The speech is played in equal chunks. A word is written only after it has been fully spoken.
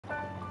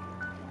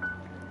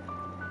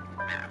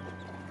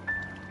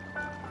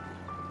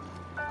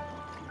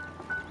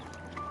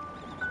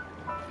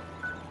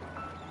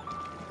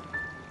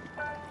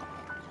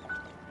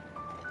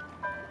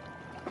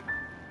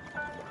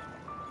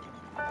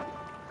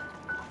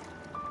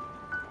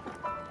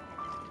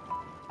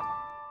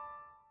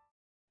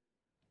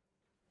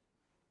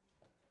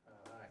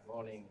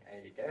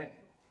There you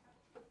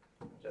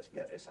go. Just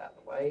get this out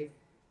of the way.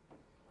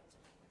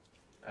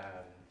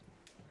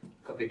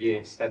 A couple of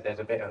you said there's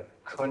a bit of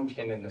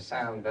crunching in the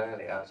sound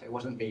earlier, so it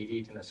wasn't me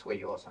eating a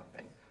sweet or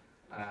something.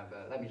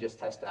 But let me just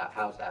test that.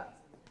 How's that?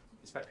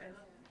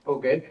 All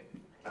good?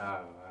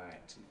 All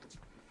right.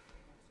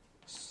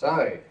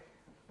 So,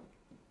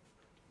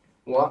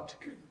 what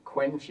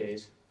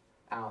quenches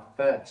our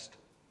thirst?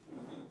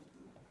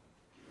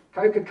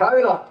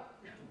 Coca-Cola.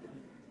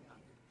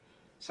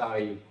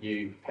 Sorry,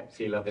 you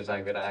Pepsi lovers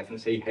over there. I can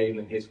see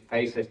Hayden, his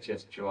face has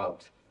just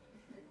dropped.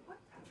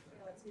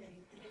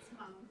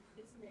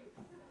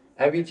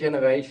 Every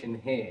generation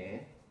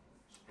here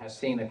has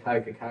seen a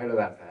Coca-Cola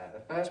advert.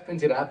 The first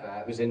printed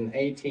advert was in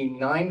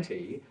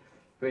 1890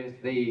 with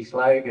the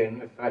slogan,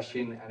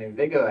 refreshing and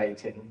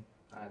invigorating.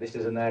 This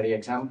is an early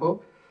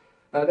example.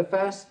 The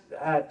first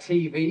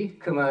TV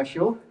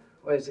commercial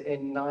was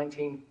in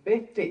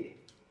 1950.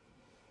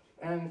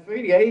 And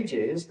through the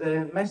ages,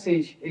 the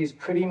message is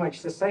pretty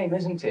much the same,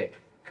 isn't it?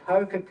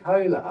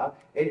 Coca-Cola,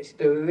 it's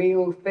the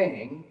real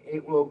thing.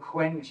 It will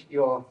quench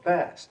your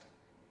thirst.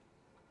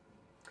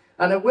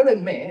 And I will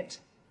admit,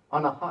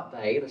 on a hot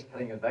day, there's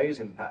plenty of those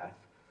in Perth,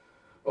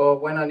 or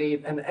when I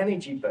need an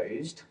energy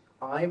boost,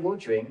 I will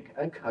drink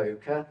a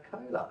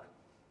Coca-Cola.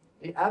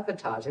 The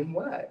advertising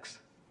works.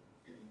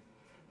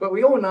 But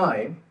we all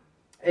know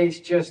it's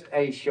just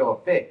a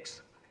short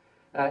fix.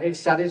 It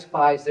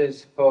satisfies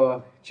us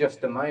for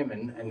just a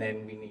moment, and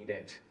then we need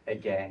it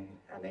again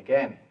and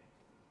again.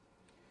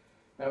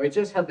 Now, we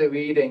just had the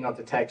reading of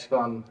the text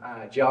from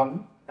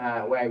John,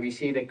 where we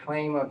see the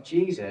claim of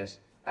Jesus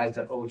as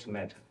the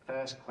ultimate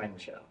thirst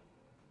quencher.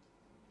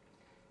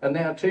 And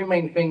there are two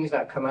main things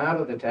that come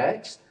out of the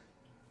text.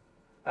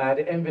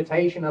 The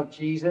invitation of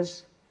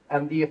Jesus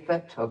and the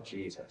effect of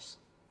Jesus.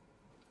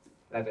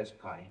 Let us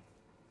pray.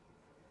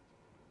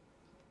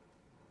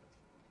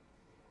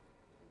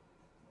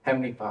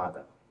 Heavenly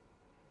Father,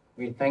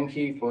 we thank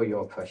you for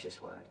your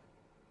precious word,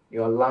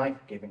 your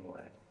life-giving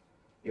word,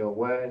 your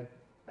word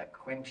that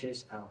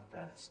quenches our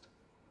thirst.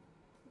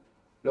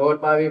 Lord,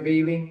 by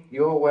revealing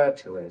your word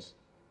to us,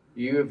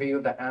 you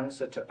reveal the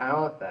answer to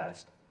our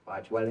thirst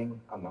by dwelling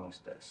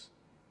amongst us.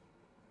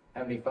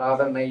 Heavenly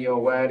Father, may your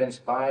word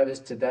inspire us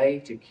today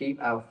to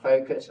keep our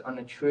focus on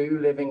the true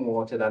living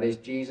water that is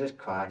Jesus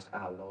Christ,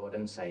 our Lord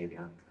and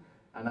Saviour.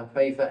 And I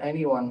pray for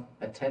anyone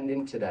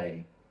attending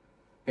today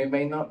who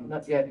may not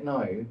yet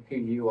know who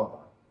you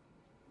are,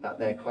 that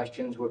their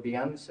questions would be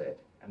answered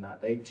and that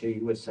they too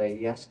would say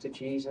yes to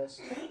Jesus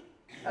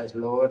as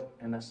Lord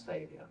and as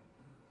Saviour.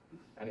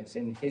 And it's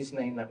in his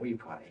name that we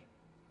pray.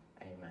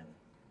 Amen.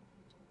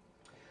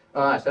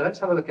 All right, so let's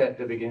have a look at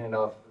the beginning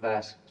of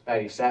verse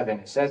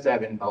 37. It says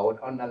there in bold,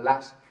 on the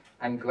last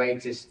and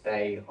greatest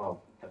day of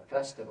the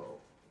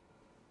festival.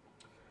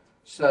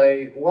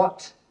 So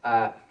what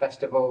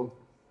festival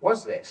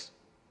was this?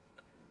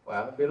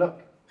 Well, if we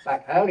look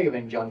back earlier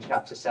in John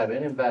chapter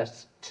 7, in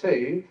verse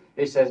 2,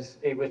 it says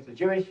it was the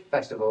Jewish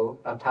festival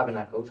of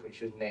tabernacles,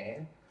 which was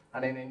near.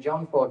 And then in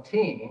John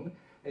 14,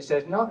 it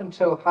says, not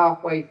until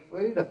halfway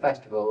through the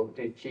festival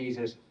did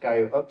Jesus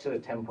go up to the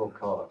temple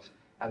court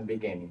and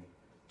begin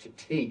to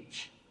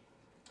teach.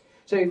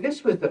 So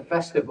this was the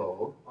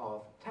festival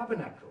of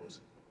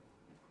tabernacles.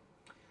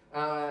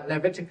 Our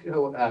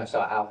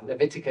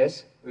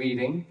Leviticus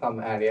reading from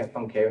earlier,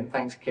 from Kieran.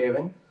 Thanks,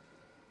 Kieran.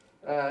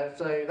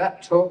 So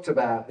that talked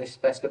about this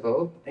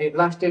festival. It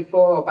lasted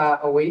for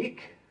about a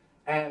week,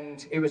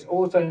 and it was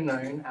also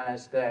known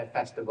as the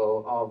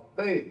Festival of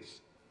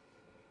Booths.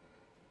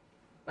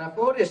 Now,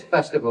 for this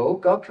festival,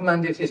 God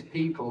commanded his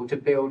people to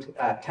build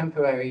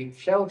temporary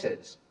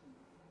shelters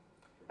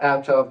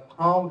out of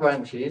palm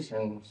branches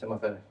and some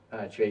other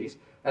trees,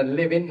 and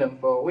live in them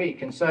for a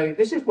week. And so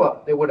this is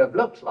what they would have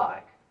looked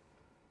like.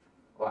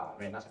 Well, I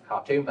mean, that's a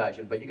cartoon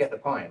version, but you get the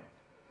point.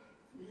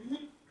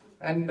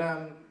 And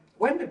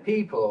when the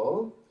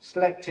people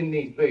slept in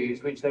these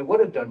booths, which they would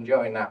have done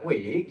during that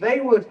week, they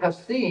would have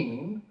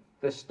seen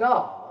the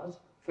stars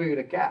through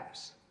the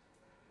gaps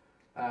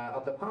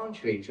of the palm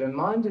trees,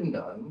 reminding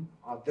them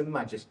of the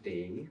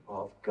majesty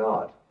of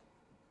God.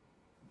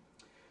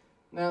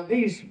 Now,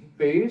 these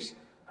booths,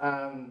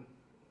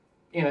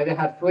 they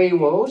had 3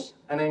 walls,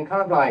 and then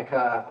kind of like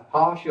a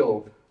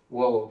partial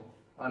wall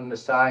on the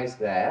sides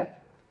there.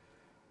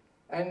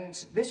 And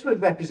this would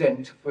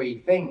represent 3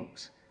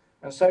 things.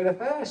 And so the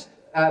first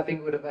thing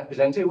it would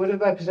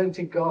have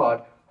represented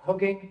God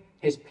hugging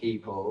his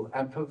people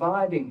and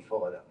providing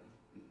for them.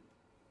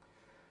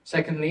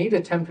 Secondly,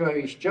 the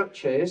temporary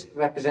structures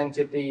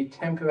represented the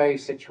temporary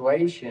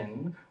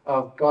situation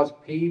of God's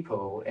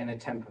people in a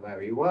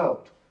temporary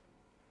world.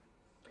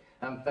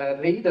 And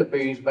thirdly, the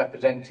booths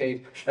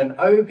represented an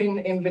open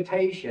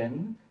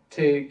invitation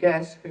to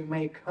guests who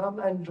may come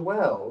and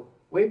dwell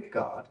with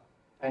God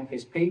and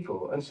his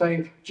people. And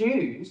so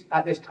Jews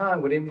at this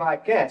time would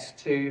invite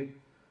guests to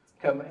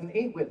come and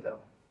eat with them.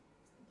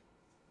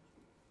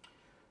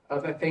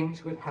 Other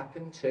things would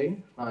happen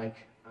too,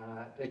 like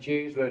the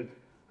Jews would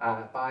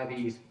buy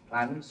these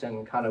plants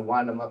and kind of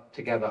wind them up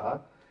together.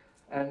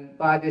 And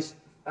by this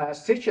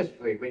citrus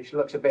fruit, which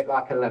looks a bit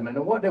like a lemon.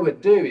 And what they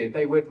would do is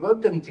they would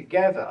rub them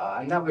together,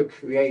 and that would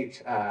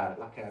create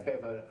like a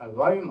bit of an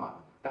aroma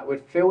that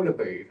would fill the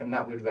booth, and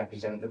that would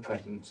represent the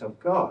presence of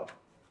God.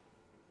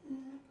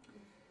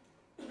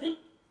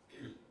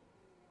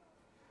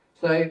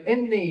 So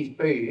in these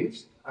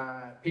booths,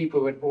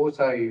 people would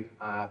also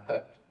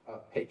put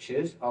up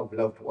pictures of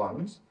loved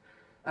ones,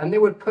 and they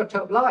would put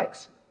up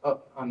lights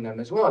up on them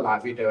as well,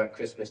 like we do at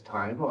Christmas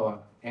time or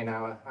in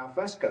our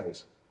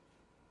frescoes.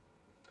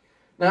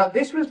 Now,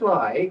 this was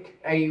like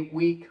a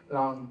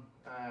week-long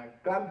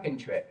glamping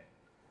trip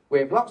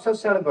with lots of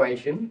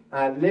celebration,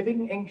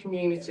 living in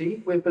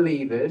community with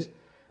believers,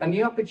 and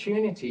the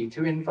opportunity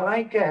to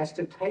invite guests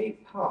to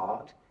take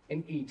part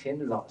in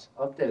eating lots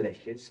of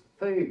delicious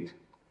food.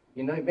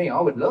 You know me, I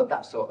would love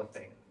that sort of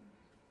thing.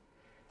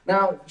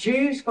 Now,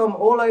 Jews from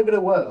all over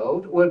the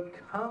world would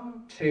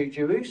come to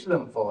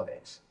Jerusalem for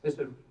this. This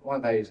was one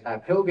of those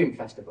pilgrim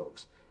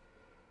festivals.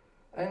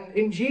 And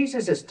in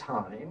Jesus'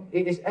 time,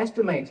 it is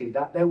estimated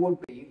that there would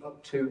be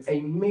up to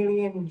 1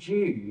 million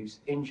Jews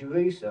in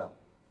Jerusalem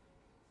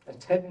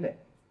attending.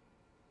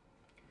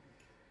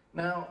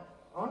 Now,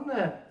 on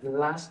the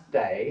last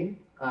day,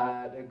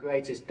 the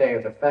greatest day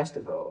of the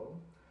festival,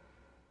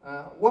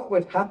 what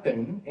would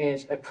happen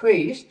is a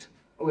priest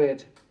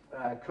would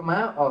come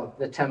out of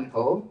the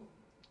temple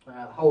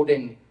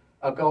holding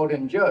a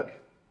golden jug.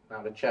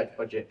 Now, the church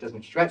budget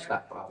doesn't stretch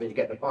that far, but you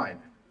get the point.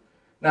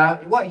 Now,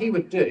 what he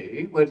would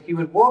do was he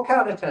would walk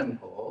out the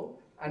temple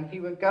and he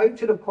would go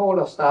to the pool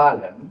of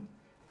Siloam,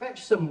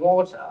 fetch some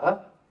water,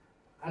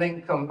 and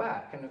then come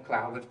back, and the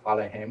crowd would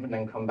follow him and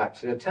then come back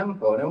to the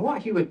temple. And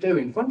what he would do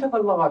in front of a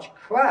large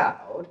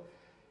crowd,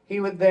 he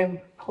would then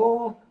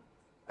pour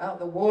out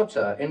the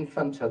water in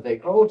front of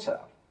the altar.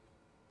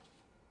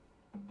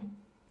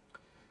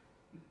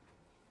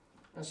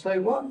 And so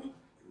what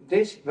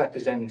this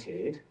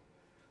represented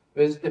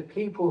was the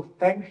people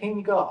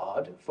thanking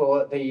God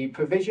for the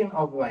provision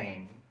of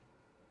rain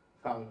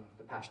from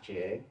the past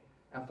year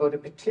and for the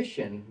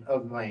petition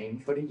of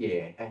rain for the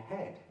year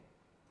ahead.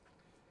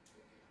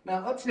 Now,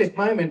 up to this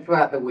moment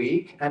throughout the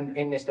week and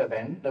in this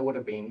event, there would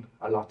have been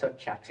a lot of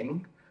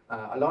chatting,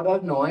 a lot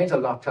of noise, a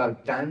lot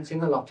of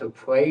dancing, a lot of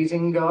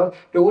praising God.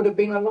 There would have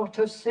been a lot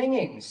of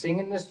singing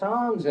the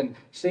Psalms and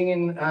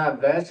singing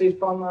verses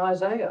from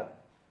Isaiah.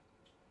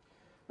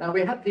 Now,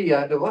 we had the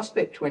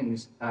Rosbit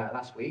twins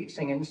last week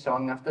singing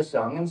song after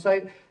song, and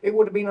so it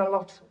would have been a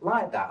lot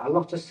like that, a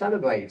lot of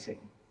celebrating.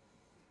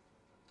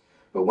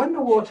 But when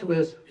the water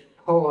was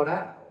poured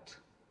out,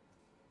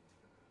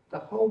 the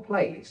whole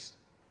place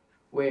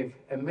with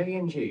 1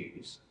 million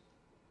Jews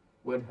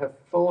would have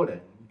fallen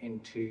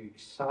into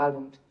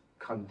silent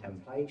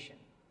contemplation.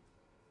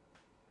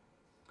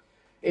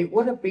 It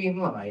would have been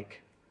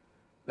like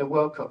the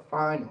World Cup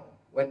final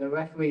when the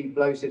referee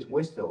blows his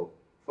whistle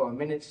for a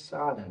minute's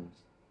silence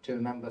to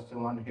remember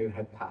someone who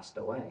had passed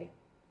away.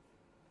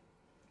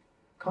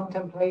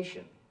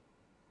 Contemplation.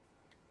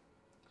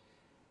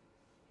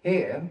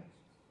 Here,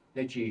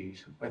 the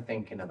Jews were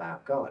thinking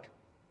about God.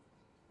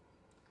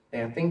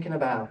 They are thinking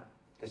about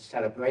the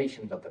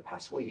celebrations of the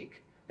past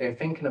week. They are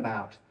thinking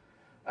about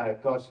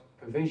God's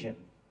provision.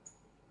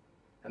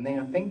 And they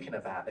are thinking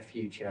about the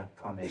future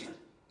promised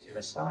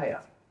Messiah.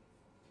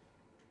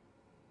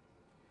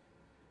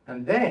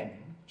 And then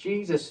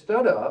Jesus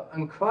stood up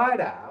and cried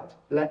out,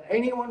 "Let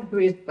anyone who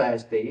is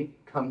thirsty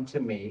come to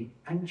me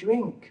and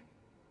drink."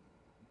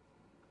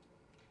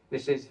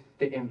 This is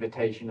the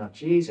invitation of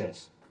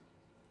Jesus,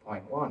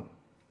 point 1.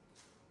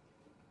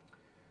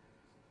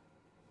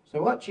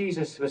 So what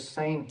Jesus was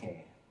saying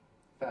here,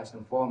 first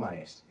and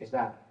foremost, is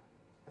that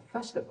the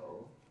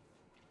festival,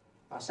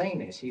 by saying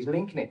this, he's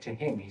linking it to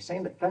him. He's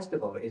saying the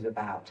festival is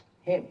about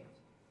him.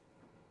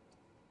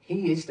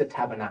 He is the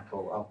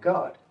tabernacle of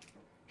God.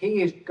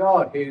 He is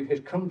God who has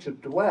come to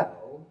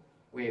dwell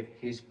with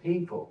his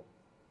people.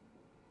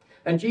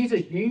 And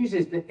Jesus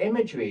uses the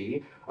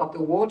imagery of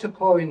the water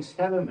pouring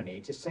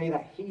ceremony to say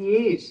that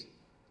he is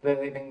the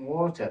living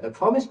water, the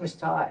promised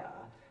Messiah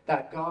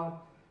that God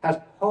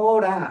has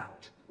poured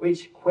out,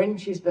 which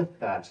quenches the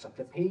thirst of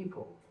the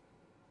people.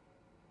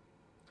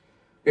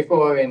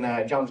 Before in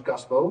John's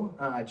Gospel,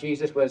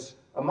 Jesus was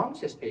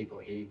amongst his people.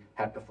 He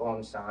had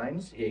performed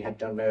signs, he had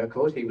done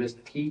miracles, he was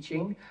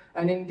teaching,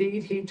 and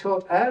indeed he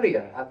taught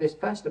earlier at this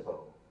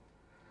festival.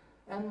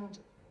 And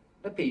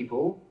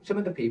some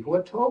of the people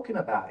were talking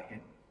about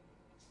him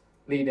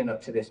leading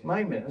up to this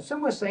moment. And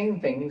some were saying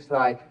things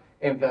like,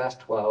 in verse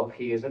 12,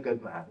 he is a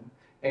good man.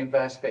 In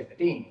verse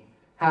 15,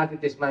 how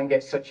did this man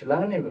get such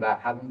learning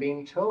without having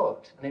been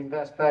taught? And in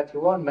verse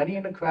 31, many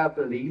in the crowd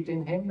believed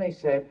in him. They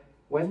said,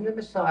 when the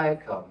Messiah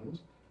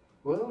comes,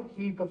 will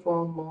he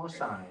perform more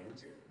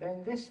signs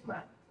than this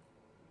man?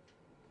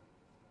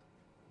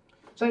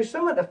 So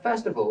some at the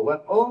festival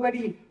were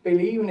already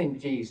believing in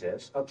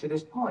Jesus up to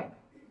this point.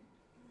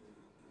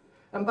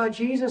 And by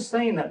Jesus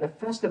saying that the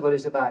festival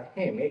is about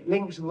him, it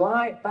links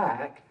right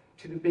back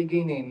to the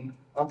beginning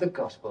of the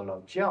Gospel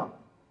of John.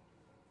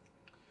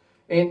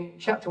 In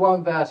chapter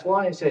 1, verse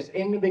 1, it says,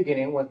 "In the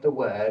beginning was the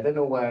Word, and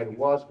the Word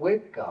was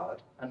with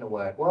God, and the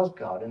Word was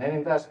God. And then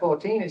in verse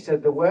 14 it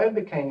said, the Word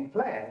became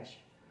flesh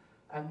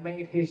and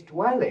made his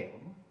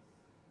dwelling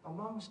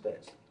amongst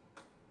us.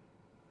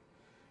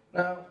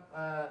 Now,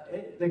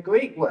 the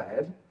Greek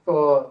word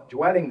for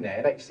dwelling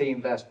there that you see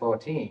in verse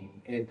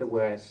 14 is the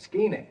word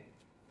skene,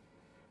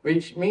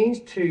 which means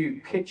to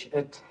pitch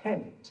a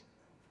tent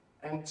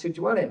and to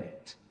dwell in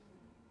it.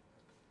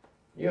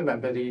 You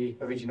remember the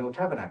original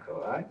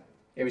tabernacle, right?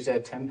 It was a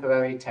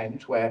temporary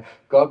tent where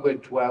God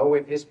would dwell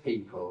with his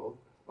people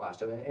whilst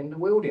they were in the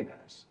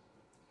wilderness.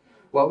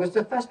 What was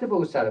the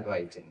festival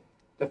celebrating?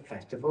 The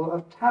festival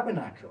of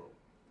tabernacle,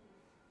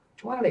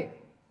 dwelling,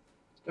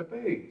 the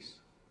booths.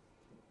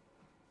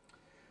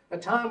 A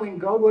time when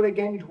God will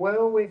again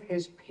dwell with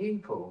his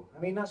people.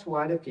 I mean, that's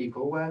why the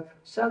people were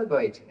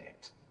celebrating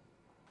it.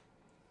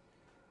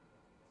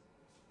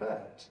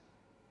 But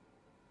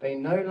they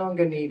no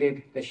longer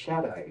needed the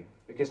shadow,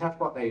 because that's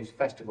what those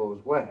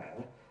festivals were,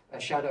 a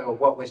shadow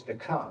of what was to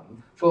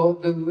come. For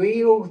the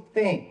real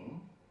thing,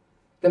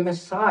 the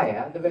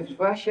Messiah, the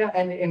refresher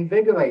and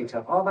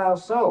invigorator of our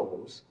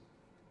souls,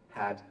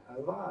 had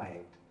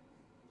arrived.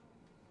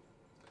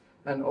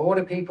 And all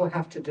the people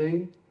have to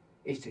do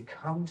is to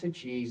come to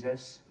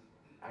Jesus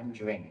and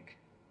drink.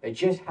 They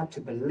just have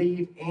to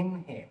believe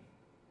in him.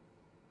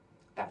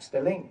 That's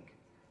the link.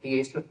 He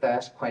is the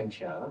thirst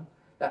quencher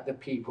that the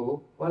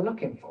people were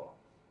looking for.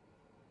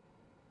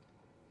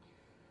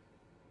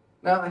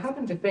 Now, I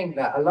happen to think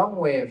that along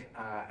with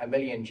 1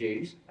 million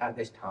Jews at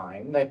this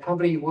time, there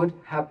probably would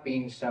have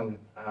been some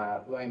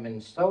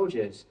Roman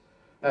soldiers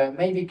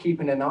maybe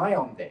keeping an eye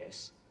on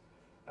this,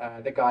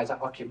 the guys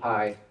that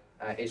occupied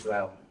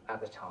Israel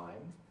at the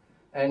time.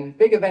 And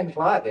big events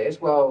like this,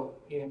 well,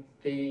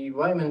 the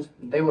Romans,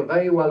 they were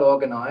very well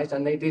organized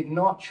and they did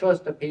not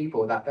trust the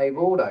people that they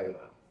ruled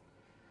over.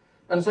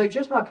 And so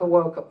just like a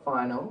World Cup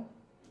final,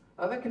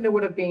 I reckon there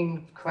would have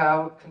been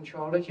crowd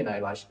controllers,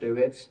 like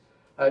stewards,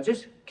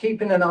 just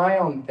keeping an eye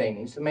on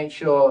things to make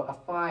sure a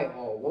fight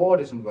or war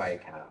doesn't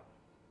break out.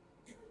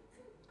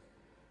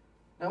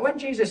 Now when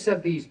Jesus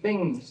said these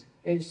things,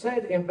 it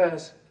said in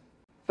verse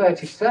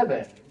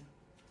 37,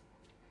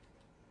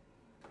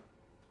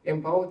 in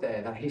bold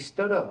there, that he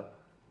stood up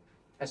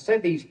and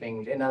said these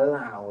things in a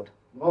loud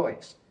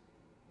voice.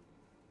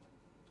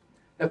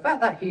 The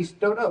fact that he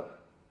stood up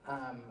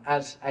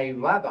as a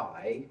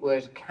rabbi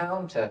was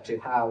counter to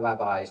how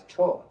rabbis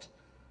taught.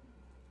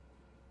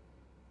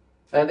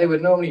 They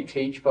would normally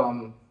teach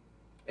from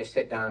a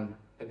sit-down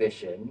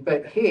position,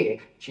 but here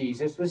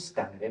Jesus was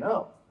standing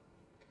up.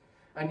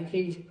 And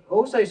he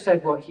also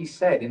said what he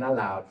said in a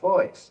loud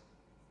voice.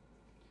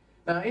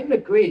 Now, in the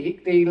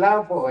Greek, the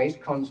loud voice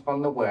comes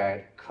from the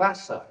word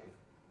krasso.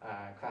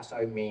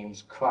 Krasso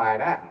means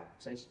cried out.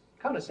 So it's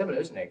kind of similar,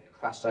 isn't it?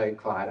 Krasso,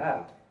 cried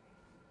out.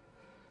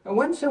 And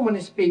when someone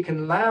is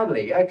speaking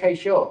loudly, okay,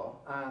 sure,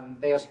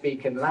 they are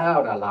speaking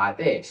louder like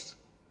this.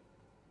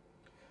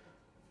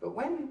 But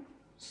when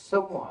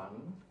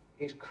someone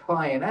is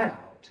crying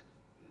out,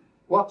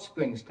 what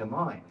springs to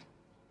mind?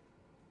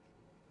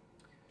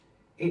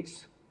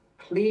 It's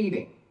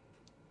pleading.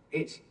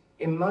 It's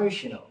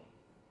emotional.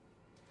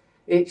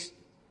 It's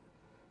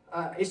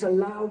a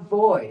loud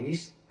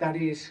voice that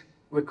is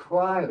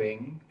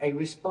requiring a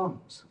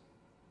response.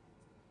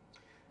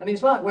 And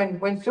it's like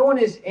when someone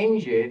is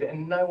injured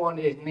and no one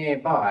is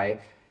nearby,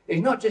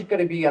 it's not just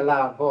going to be a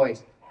loud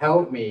voice,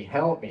 help me,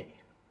 help me.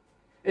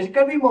 It's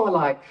going to be more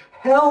like,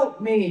 help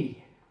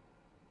me.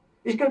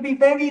 It's going to be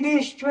very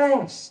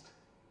distressed.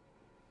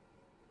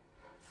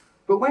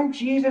 But when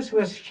Jesus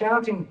was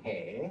shouting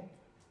here,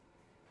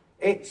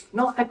 it's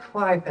not a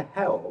cry for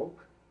help.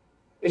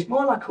 It's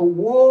more like a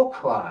war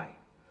cry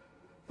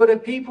for the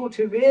people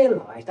to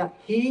realize that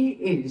he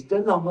is the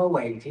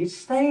long-awaited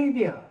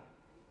Saviour.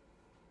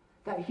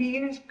 That he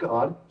is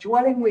God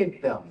dwelling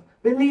with them.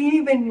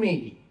 Believe in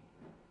me.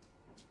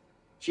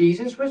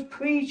 Jesus was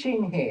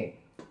preaching here.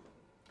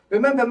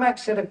 Remember,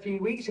 Max said a few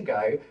weeks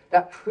ago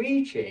that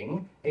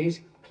preaching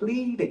is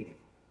pleading.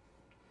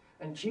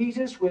 And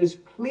Jesus was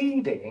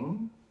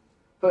pleading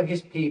for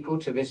his people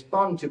to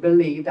respond, to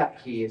believe that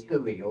he is the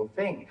real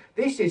thing.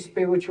 This is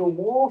spiritual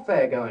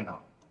warfare going on.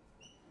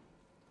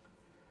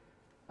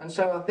 And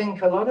so I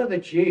think a lot of the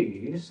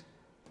Jews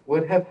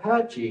would have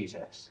heard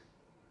Jesus,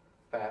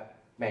 but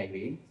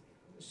maybe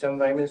some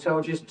Roman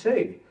soldiers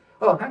too.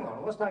 Oh, hang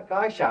on, what's that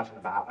guy shouting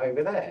about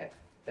over there?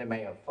 They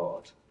may have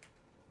thought.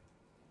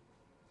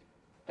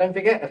 Don't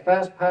forget, the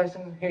first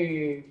person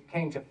who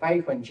came to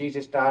faith when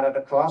Jesus died at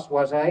the cross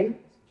was a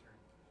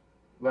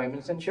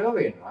Roman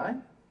centurion, right?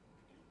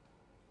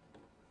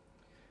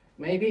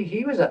 Maybe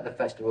he was at the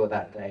festival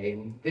that day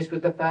and this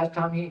was the first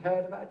time he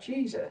heard about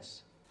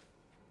Jesus.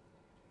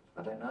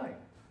 I don't know.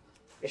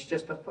 It's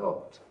just a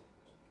thought.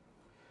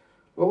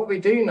 Well, what we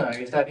do know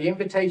is that the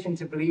invitation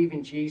to believe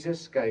in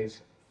Jesus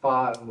goes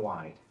far and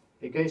wide.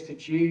 It goes to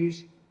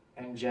Jews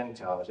and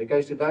Gentiles. It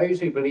goes to those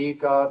who believe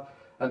God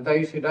and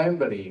those who don't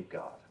believe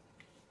God.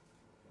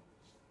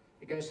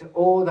 It goes to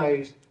all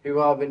those who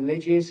are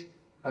religious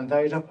and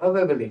those of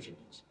other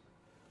religions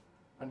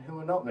and who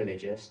are not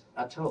religious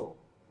at all.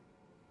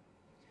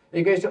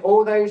 It goes to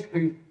all those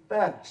who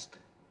thirst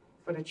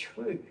for the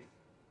truth,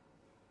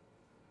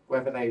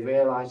 whether they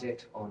realize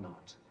it or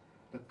not.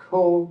 The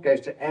call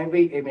goes to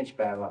every image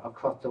bearer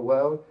across the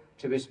world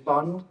to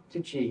respond to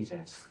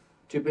Jesus,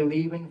 to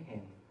believe in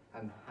him,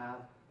 and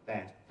have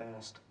their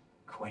thirst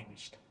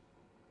quenched.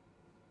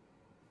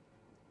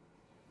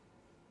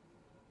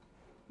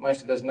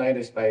 Most of us know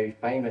this very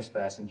famous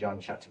verse in John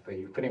chapter 3.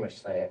 We pretty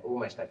much say it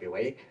almost every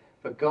week.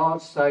 For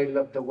God so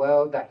loved the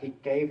world that he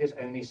gave his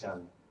only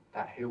Son,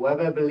 that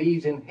whoever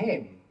believes in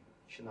him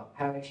should not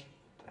perish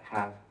but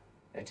have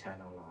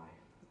eternal life.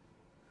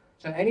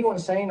 So anyone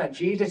saying that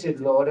Jesus is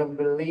Lord and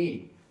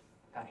believe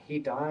that he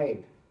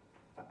died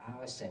for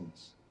our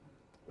sins,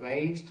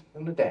 raised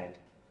from the dead,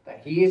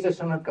 that he is the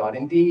Son of God,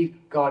 indeed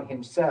God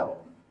himself,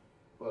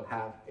 will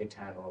have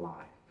eternal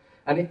life.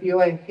 And if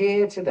you are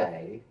here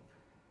today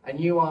and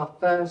you are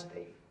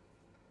thirsty,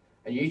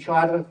 and you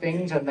tried other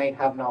things and they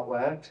have not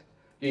worked,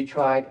 you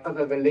tried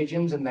other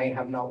religions and they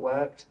have not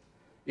worked,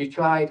 you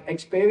tried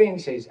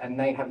experiences and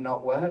they have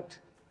not worked,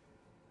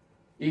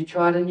 you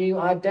tried a new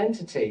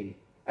identity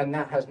and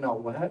that has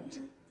not worked,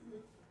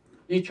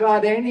 you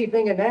tried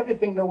anything and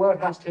everything the world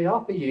has to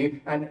offer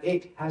you and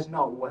it has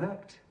not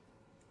worked,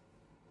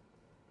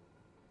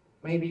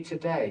 maybe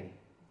today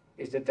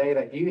is the day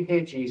that you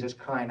hear Jesus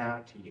crying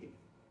out to you.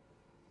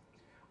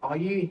 Are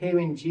you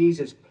hearing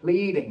Jesus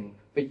pleading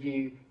for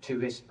you to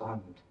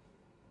respond?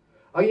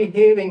 Are you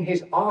hearing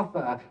his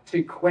offer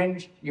to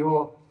quench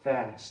your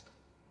thirst?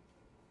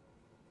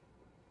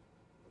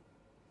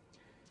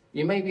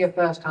 You may be a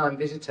first-time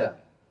visitor,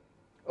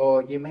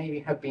 or you may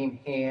have been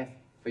here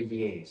for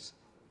years.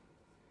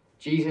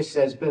 Jesus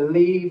says,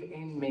 believe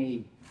in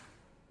me,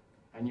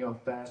 and your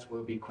thirst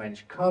will be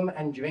quenched. Come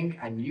and drink,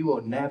 and you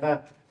will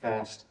never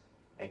thirst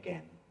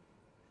again.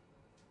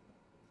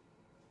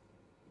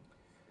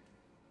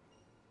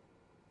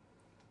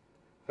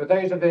 For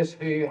those of us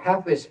who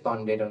have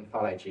responded and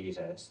followed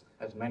Jesus,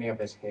 as many of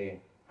us here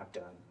have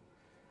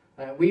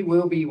done, we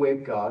will be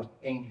with God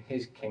in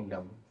his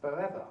kingdom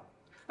forever.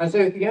 And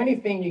so the only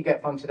thing you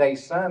get from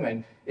today's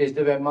sermon is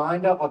the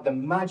reminder of the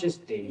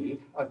majesty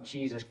of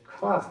Jesus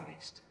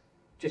Christ,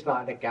 just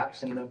like the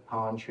gaps in the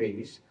palm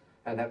trees,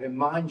 and that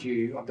remind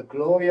you of the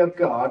glory of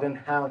God and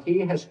how he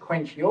has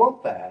quenched your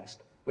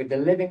thirst with the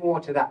living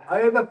water that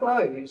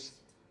overflows.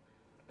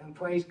 And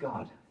praise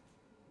God.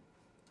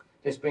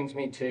 This brings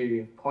me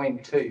to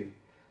point 2,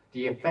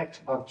 the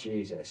effect of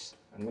Jesus.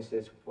 And this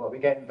is what we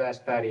get in verse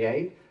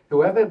 38.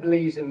 Whoever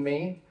believes in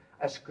me,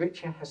 as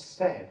scripture has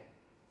said,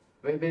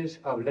 rivers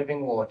of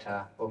living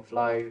water will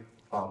flow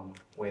from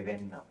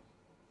within them.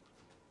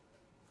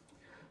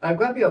 Now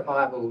grab your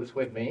Bibles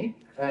with me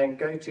and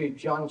go to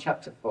John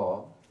chapter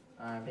 4.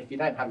 If you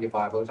don't have your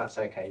Bibles, that's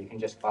okay. You can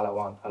just follow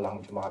on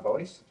along to my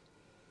voice.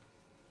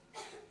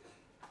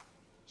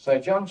 So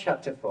John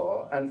chapter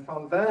 4, and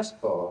from verse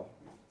 4,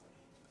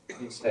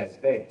 it says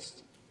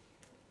this.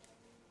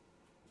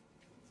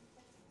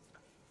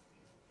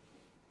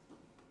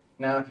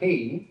 Now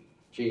he,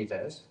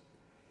 Jesus,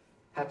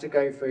 had to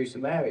go through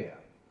Samaria.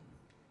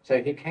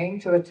 So he came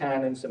to a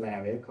town in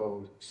Samaria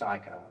called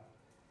Sychar,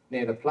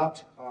 near the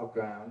plot of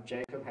ground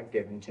Jacob had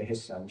given to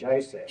his son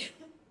Joseph.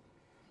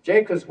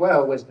 Jacob's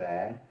well was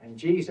there, and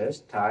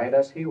Jesus, tired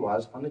as he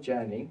was on the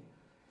journey,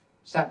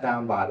 sat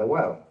down by the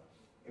well.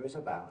 It was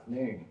about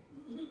noon.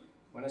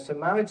 When a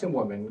Samaritan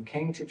woman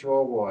came to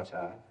draw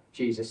water,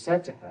 Jesus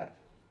said to her,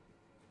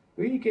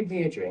 "Will you give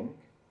me a drink?"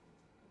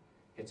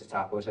 His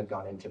disciples had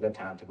gone into the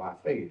town to buy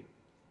food.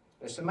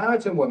 The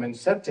Samaritan woman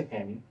said to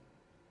him,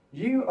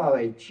 "You are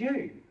a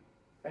Jew,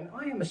 and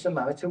I am a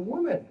Samaritan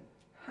woman.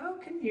 How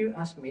can you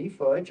ask me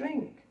for a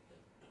drink?"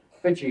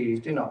 For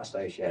Jews do not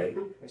associate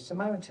with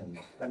Samaritans.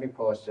 Let me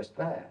pause just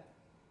there.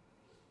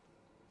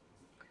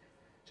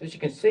 So as you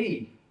can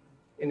see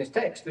in this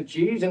text, the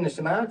Jews and the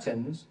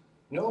Samaritans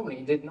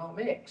normally did not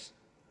mix.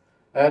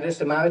 The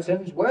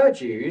Samaritans were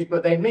Jews,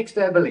 but they mixed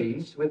their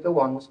beliefs with the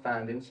ones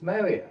found in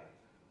Samaria.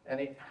 And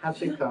it had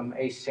become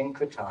a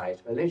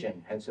syncretized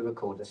religion, hence they were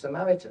called the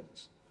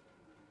Samaritans.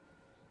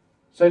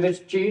 So the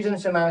Jews and the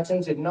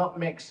Samaritans did not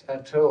mix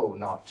at all,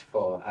 not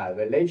for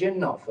religion,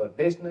 not for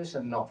business,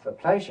 and not for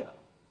pleasure.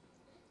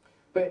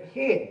 But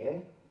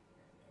here,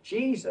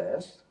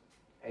 Jesus,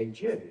 a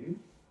Jew,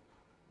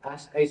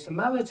 asked a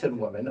Samaritan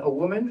woman, a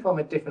woman from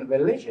a different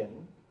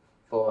religion,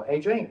 for a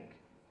drink.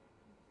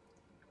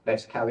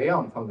 Let's carry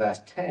on from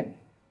verse 10.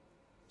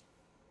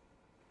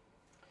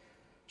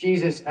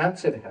 Jesus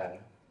answered her,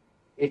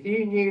 "If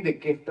you knew the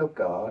gift of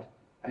God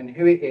and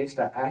who it is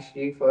that asked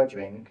you for a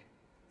drink,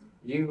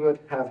 you would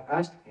have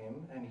asked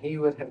him and he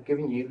would have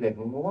given you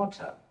living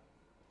water."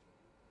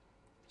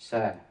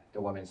 "Sir,"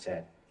 the woman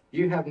said,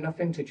 "you have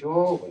nothing to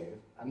draw with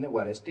and the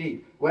well is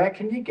deep. Where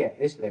can you get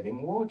this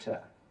living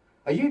water?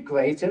 Are you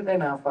greater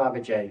than our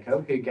father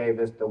Jacob, who gave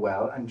us the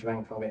well and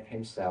drank from it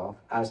himself,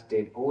 as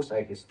did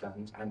also his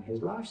sons and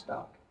his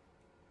livestock?"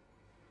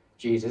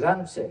 Jesus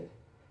answered,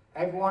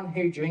 "Everyone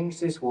who drinks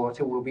this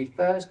water will be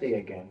thirsty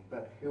again,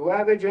 but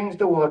whoever drinks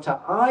the water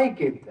I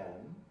give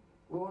them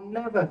will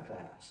never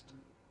thirst.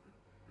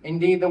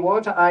 Indeed, the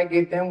water I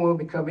give them will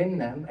become in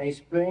them a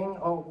spring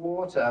of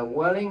water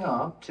welling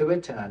up to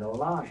eternal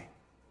life."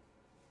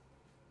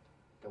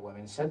 The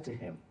woman said to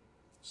him,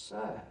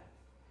 "Sir,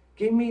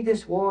 give me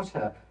this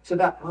water so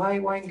that I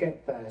won't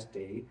get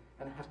thirsty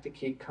and have to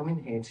keep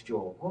coming here to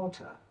draw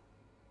water."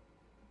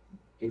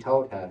 He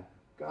told her,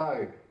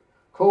 "Go,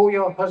 call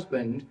your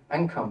husband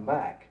and come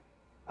back."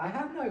 "I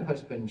have no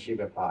husband," she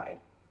replied.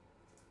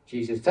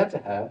 Jesus said to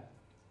her,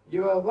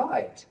 "You are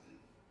right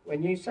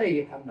when you say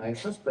you have no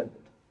husband.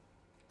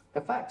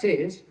 The fact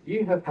is,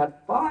 you have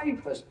had 5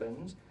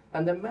 husbands,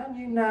 and the man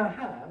you now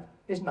have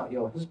is not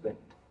your husband.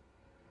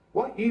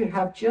 What you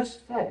have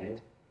just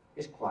said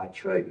is quite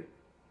true."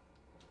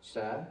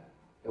 "Sir,"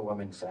 the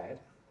woman said,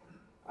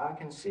 "I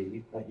can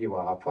see that you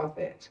are a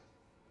prophet.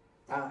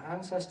 Our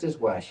ancestors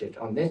worshipped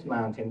on this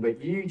mountain, but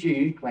you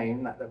Jews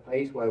claim that the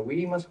place where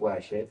we must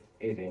worship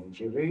is in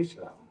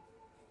Jerusalem."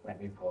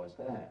 Let me pause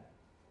there.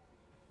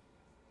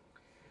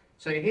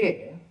 So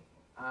here,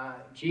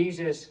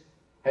 Jesus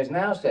has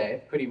now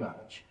said, pretty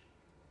much,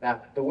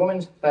 that the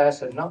woman's thirst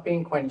has not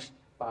been quenched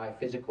by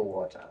physical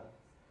water.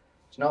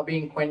 It's not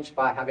being quenched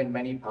by having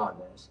many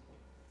partners.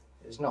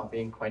 It's not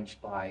being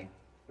quenched by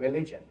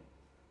religion.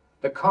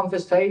 The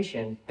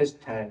conversation has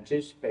turned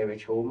to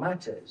spiritual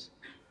matters.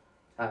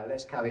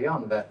 Let's carry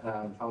on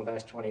from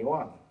verse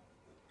 21.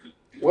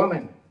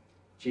 "Woman,"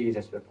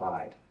 Jesus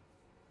replied,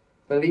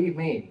 "believe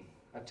me,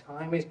 a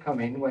time is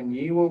coming when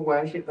you will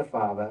worship the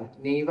Father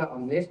neither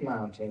on this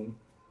mountain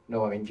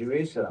nor in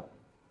Jerusalem.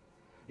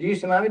 You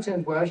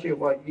Samaritans worship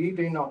what you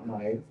do not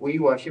know. We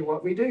worship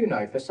what we do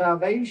know, for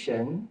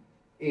salvation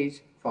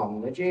is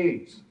from the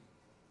Jews.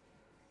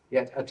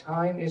 Yet a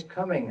time is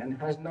coming and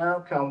has now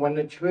come when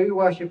the true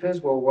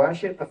worshippers will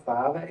worship the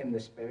Father in the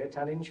Spirit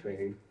and in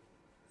truth,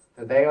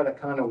 for they are the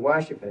kind of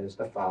worshippers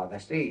the Father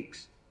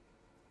seeks.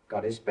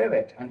 God is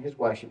Spirit, and his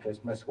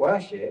worshippers must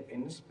worship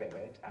in the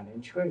Spirit and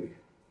in truth."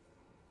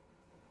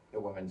 The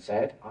woman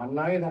said, "I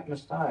know that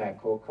Messiah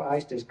called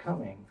Christ is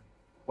coming.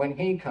 When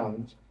he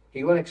comes,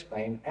 he will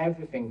explain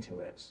everything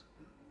to us."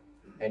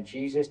 And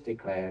Jesus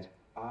declared,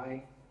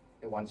 "I,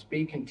 the one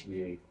speaking to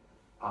you,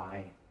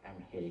 I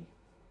am he."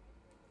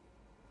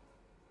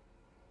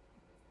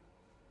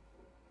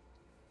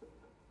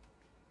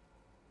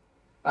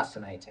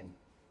 Fascinating.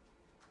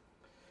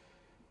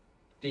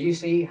 Do you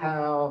see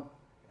how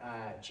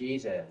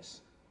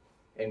Jesus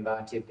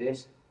invited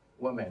this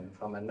woman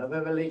from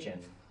another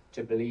religion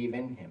to believe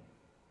in him?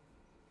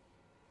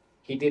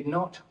 He did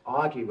not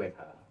argue with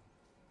her.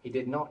 He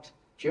did not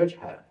judge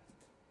her.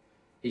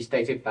 He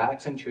stated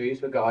facts and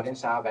truths regarding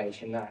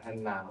salvation,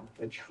 and now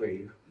the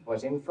truth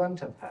was in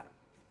front of her.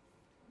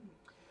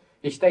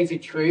 He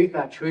stated truth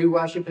that true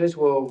worshippers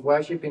will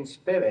worship in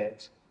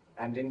spirit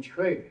and in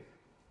truth,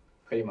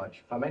 pretty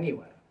much from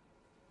anywhere.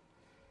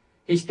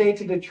 He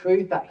stated the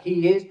truth that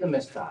he is the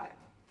Messiah,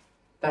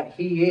 that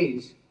he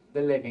is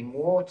the living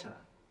water,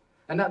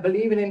 and that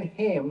believing in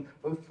him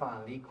will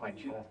finally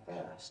quench her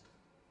thirst.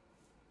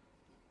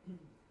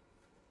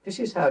 This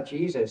is how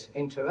Jesus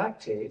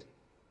interacted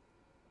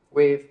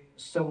with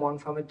someone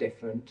from a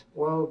different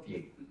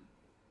worldview.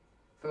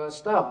 For a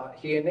start,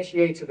 he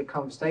initiated the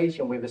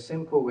conversation with a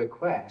simple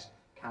request,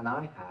 "Can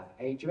I have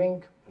a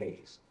drink,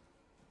 please?"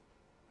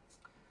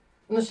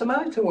 And the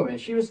Samaritan woman,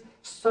 she was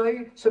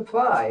so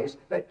surprised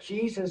that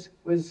Jesus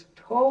was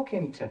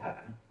talking to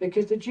her,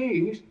 because the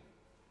Jews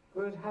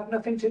would have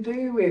nothing to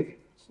do with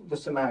the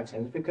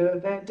Samaritans because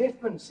of their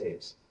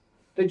differences.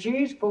 The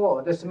Jews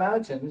thought the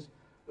Samaritans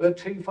were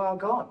too far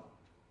gone,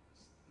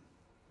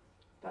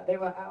 that they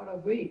were out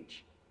of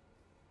reach.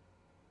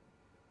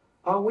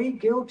 Are we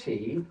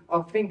guilty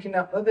of thinking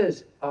that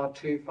others are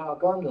too far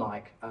gone,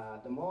 like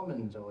the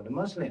Mormons or the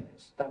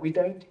Muslims, that we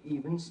don't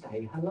even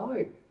say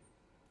hello?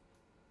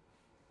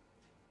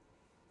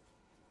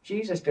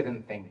 Jesus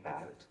didn't think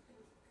that.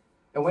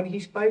 And when he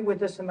spoke with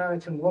the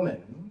Samaritan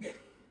woman,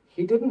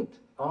 he didn't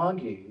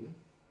argue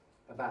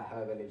about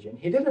her religion.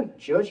 He didn't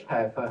judge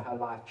her for her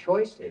life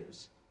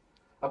choices.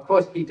 Of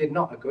course, he did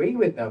not agree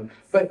with them,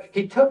 but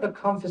he took the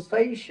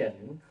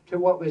conversation to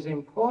what was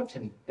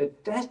important, the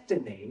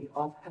destiny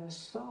of her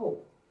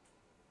soul.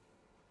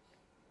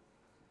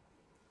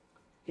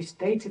 He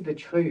stated the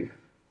truth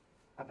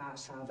about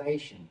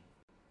salvation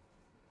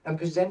and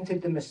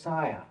presented the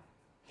Messiah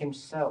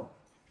himself.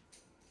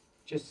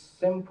 Just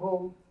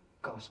simple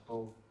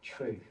gospel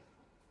truth.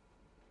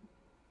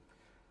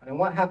 And then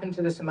what happened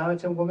to the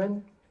Samaritan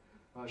woman?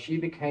 Well, she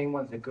became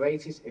one of the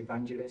greatest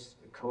evangelists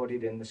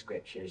recorded in the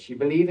scriptures. She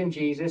believed in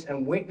Jesus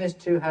and witnessed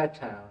to her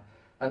town.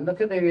 And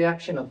look at the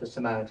reaction of the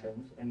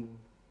Samaritans in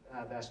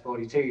verse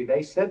 42.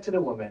 They said to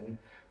the woman,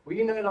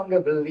 "We no longer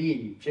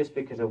believe just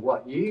because of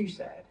what you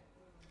said.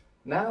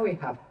 Now we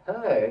have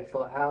heard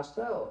for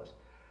ourselves,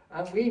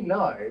 and we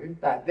know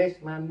that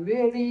this man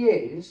really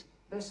is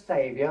the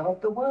Savior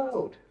of the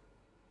world."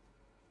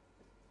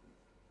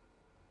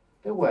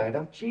 The word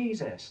of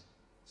Jesus.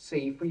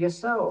 See for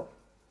yourself.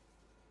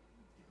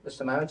 The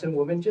Samaritan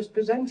woman just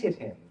presented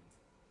him.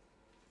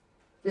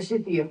 This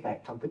is the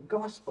effect of the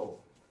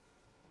gospel.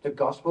 The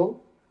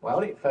gospel, well,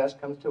 it first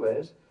comes to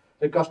us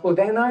The gospel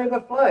then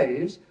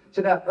overflows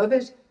so that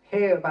others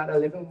hear about the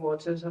living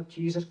waters of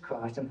Jesus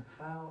Christ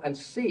and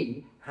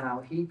see how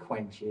he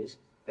quenches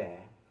their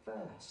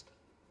thirst.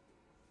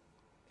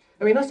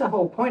 I mean, that's the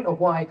whole point of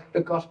why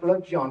the Gospel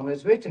of John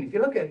was written. If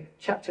you look at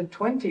chapter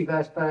 20,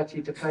 verse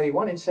 30 to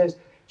 31, it says,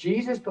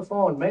 Jesus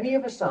performed many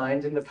other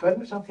signs in the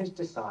presence of his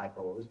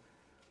disciples,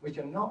 which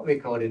are not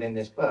recorded in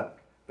this book.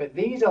 But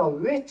these are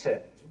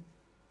written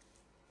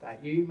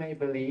that you may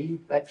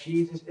believe that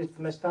Jesus is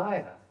the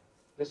Messiah,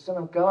 the Son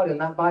of God, and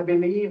that by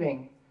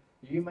believing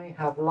you may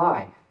have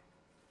life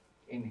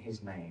in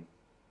his name.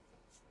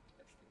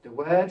 The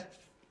word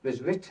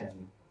was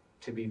written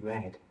to be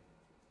read.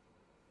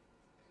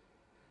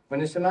 When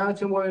the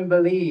Samaritan woman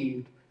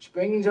believed,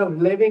 springs of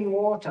living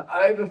water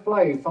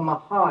overflowed from her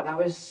heart. I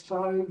was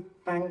so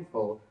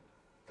thankful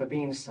for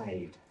being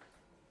saved.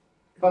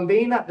 From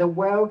being at the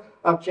well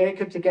of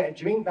Jacob to get a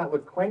drink that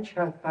would quench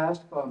her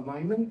thirst for a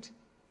moment,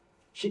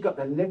 she got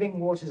the living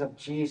waters of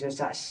Jesus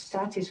that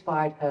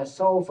satisfied her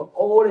soul for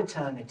all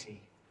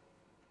eternity.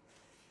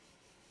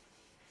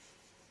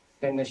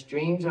 Then the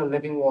streams of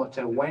living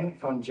water went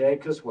from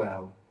Jacob's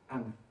well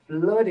and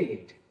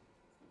flooded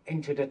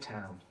into the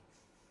town.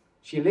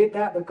 She lived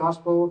out the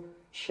gospel,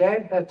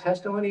 shared her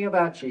testimony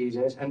about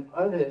Jesus, and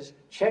others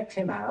checked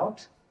him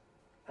out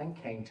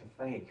and came to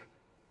faith.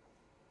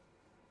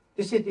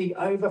 This is the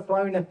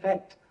overflowing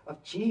effect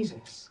of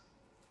Jesus.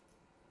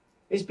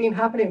 It's been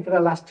happening for the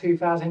last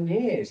 2,000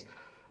 years.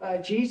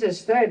 Jesus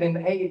said in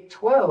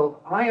 8:12,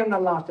 I am the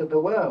light of the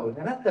world.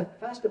 And at the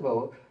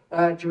festival,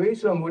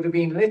 Jerusalem would have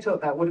been lit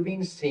up, that would have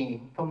been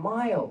seen for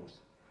miles.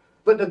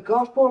 But the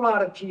gospel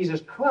light of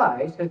Jesus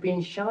Christ has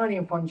been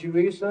shining from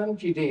Jerusalem,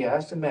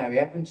 Judea,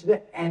 Samaria, and to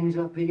the ends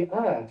of the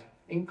earth,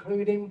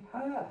 including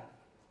Perth.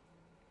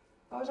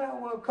 I was at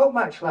a World Cup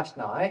match last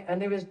night,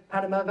 and there was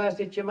Panama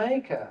versus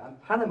Jamaica.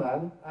 And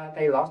Panama,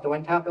 they lost, they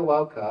went out the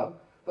World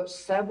Cup, but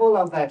several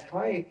of their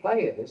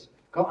players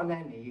got on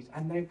their knees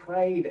and they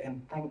prayed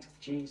and thanked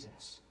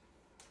Jesus.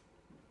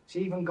 It's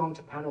even gone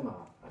to Panama.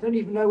 I don't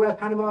even know where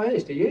Panama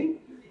is, do you?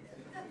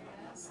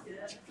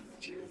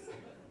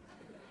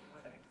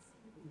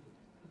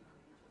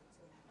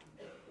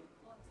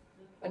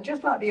 And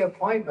just like the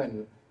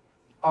appointment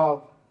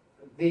of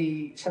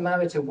the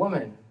Samaritan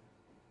woman,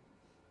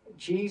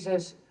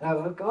 Jesus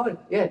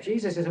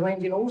is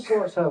arranging all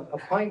sorts of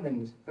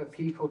appointments for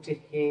people to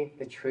hear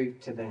the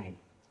truth today.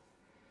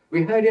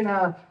 We heard in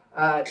our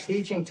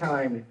teaching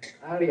time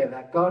earlier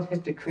that God has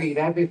decreed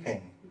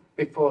everything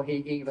before he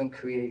even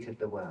created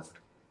the world.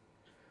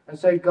 And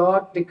so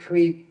God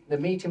decreed the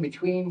meeting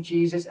between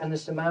Jesus and the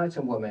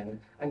Samaritan woman,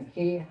 and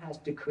he has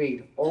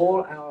decreed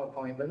all our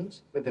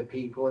appointments with the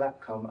people that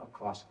come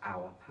across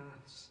our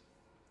paths.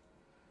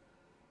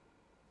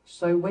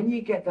 So when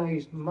you get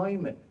those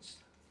moments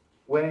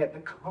where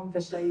the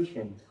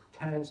conversation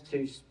turns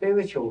to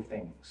spiritual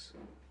things,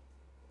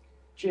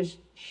 just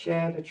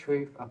share the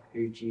truth of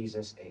who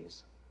Jesus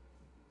is.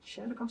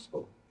 Share the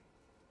gospel.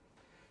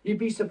 You'd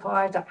be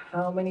surprised at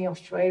how many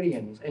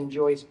Australians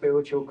enjoy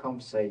spiritual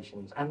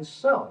conversations, and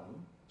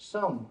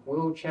some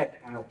will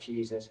check out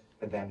Jesus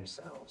for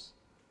themselves.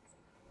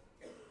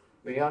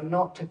 We are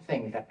not to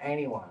think that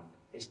anyone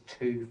is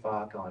too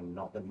far gone.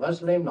 Not the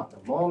Muslim, not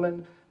the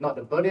Mormon, not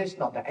the Buddhist,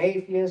 not the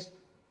atheist,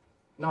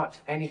 not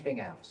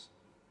anything else.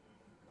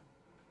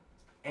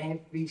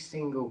 Every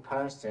single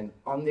person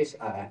on this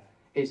earth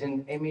is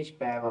an image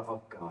bearer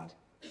of God.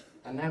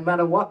 And no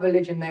matter what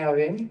religion they are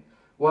in,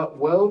 what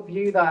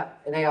worldview that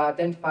they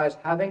identify as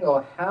having,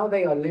 or how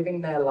they are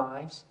living their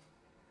lives,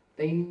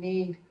 they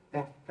need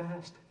their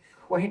thirst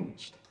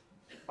quenched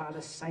by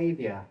the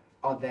Saviour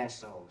of their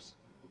souls.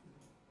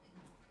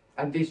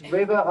 And this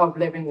river of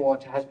living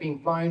water has been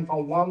flowing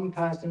from one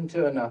person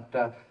to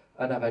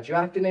another,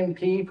 drafting in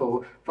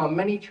people from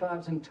many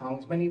tribes and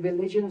tongues, many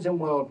religions and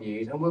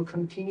worldviews, and will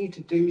continue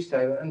to do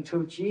so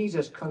until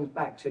Jesus comes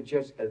back to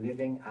judge the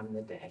living and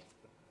the dead.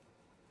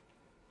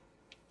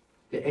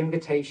 The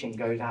invitation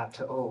goes out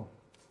to all.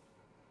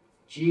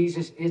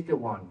 Jesus is the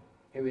one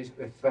who is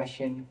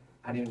refreshing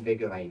and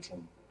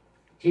invigorating.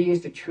 He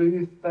is the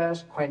true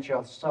thirst quencher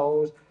of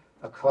souls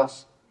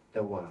across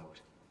the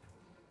world.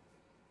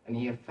 And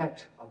the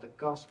effect of the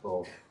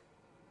gospel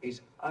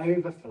is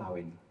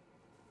overflowing.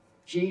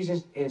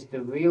 Jesus is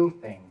the real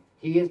thing.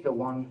 He is the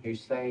one who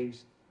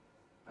saves.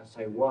 And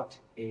so what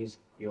is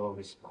your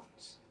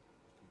response?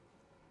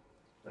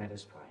 Let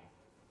us pray.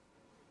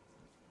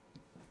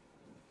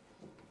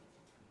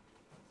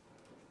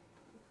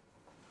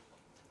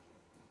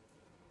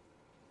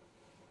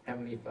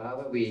 Heavenly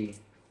Father, we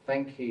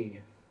thank you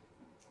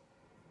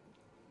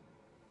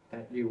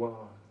that you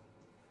are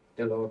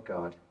the Lord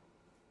God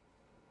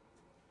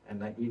and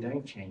that you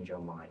don't change your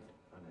mind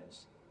on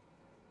us.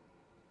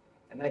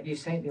 And that you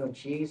sent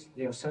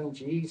your Son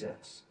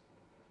Jesus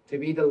to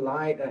be the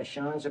light that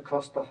shines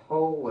across the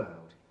whole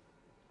world,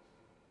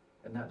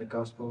 and that the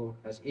gospel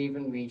has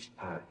even reached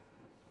Perth.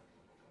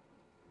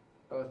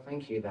 Oh,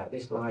 thank you that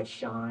this light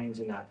shines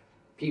and that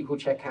people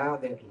check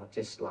out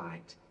this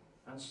light,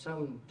 and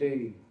some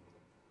do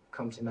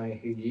come to know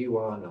who you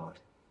are, Lord.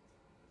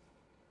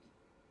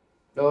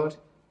 Lord,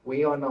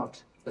 we are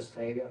not the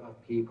Saviour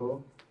of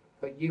people,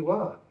 but you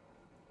are.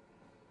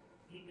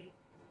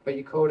 But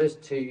you called us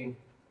to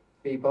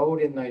be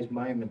bold in those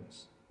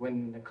moments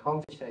when the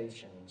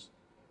conversations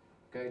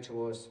go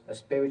towards a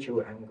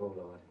spiritual angle,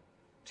 Lord,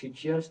 to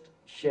just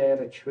share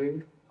the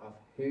truth of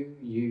who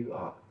you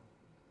are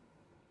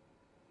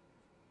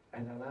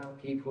and allow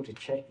people to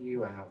check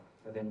you out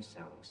for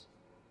themselves,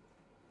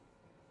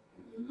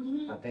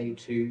 that they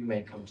too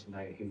may come to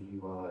know who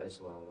you are as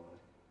well, Lord.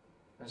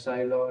 And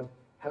so, Lord,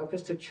 help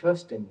us to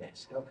trust in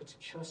this. Help us to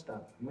trust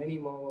that many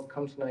more will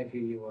come to know who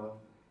you are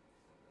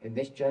in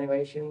this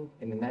generation,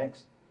 in the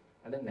next,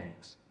 and the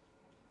next,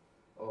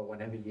 or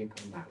whenever you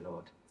come back,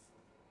 Lord.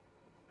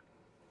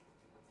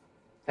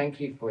 Thank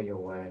you for your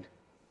word.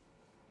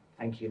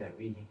 Thank you that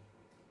we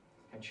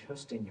can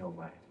trust in your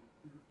word.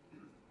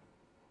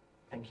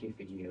 Thank you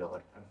for you,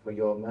 Lord, and for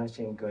your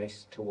mercy and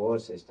grace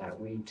towards us, that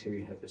we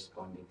too have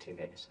responded to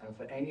this. And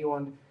for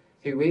anyone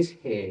who is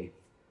here,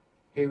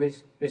 who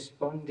is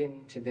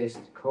responding to this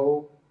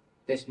call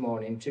this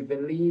morning to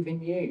believe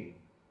in you,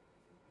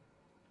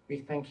 we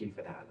thank you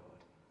for that,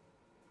 Lord.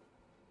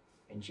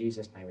 In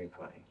Jesus' name we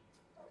pray.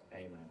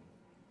 Amen.